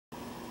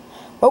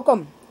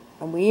Welcome,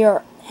 and we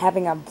are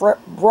having a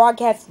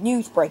broadcast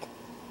news break.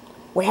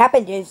 What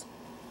happened is,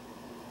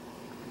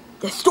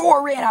 the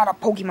store ran out of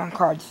Pokemon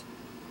cards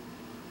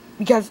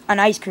because an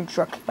ice cream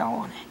truck fell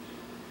on it.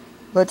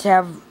 Let's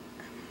have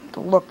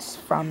the looks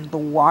from the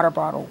water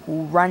bottle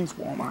who runs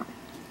Walmart.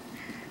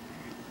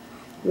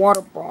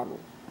 Water bottle,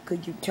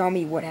 could you tell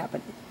me what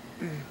happened?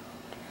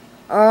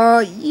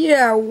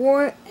 Yeah,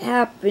 what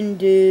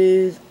happened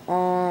is,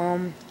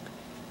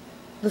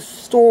 the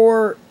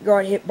store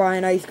got hit by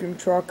an ice cream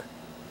truck,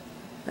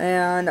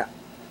 and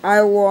I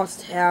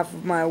lost half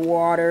of my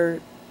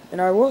water,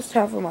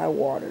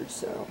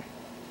 so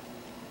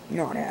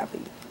not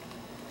happy.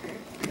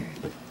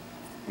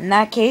 In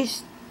that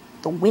case,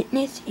 the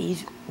witness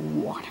is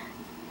water.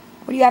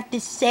 What do you have to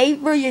say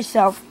for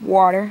yourself,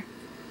 water?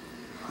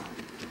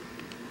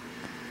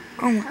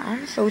 Oh,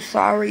 I'm so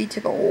sorry to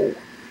the whole...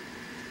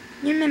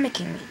 You're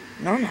mimicking me.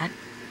 No, I'm not.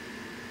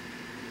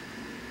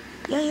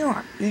 Yeah, you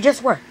are. You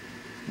just were.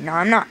 No,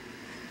 I'm not.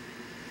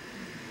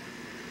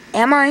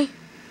 Am I?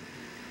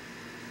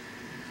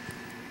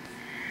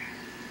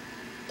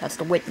 That's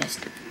the witness.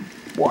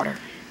 Water.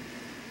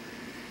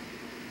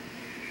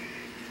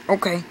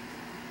 Okay.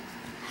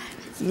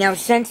 Now,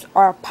 since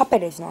our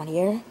puppet is not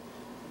here,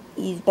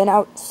 he's been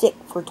out sick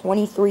for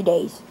 23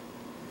 days.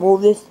 Will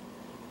this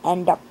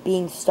end up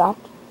being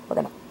stopped? We're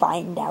gonna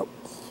find out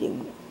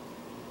soon.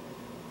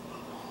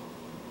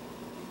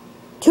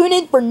 Tune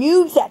in for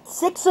news at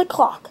 6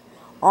 o'clock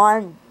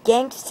on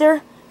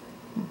GANGSTER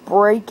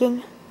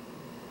Breaking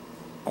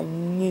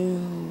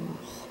News.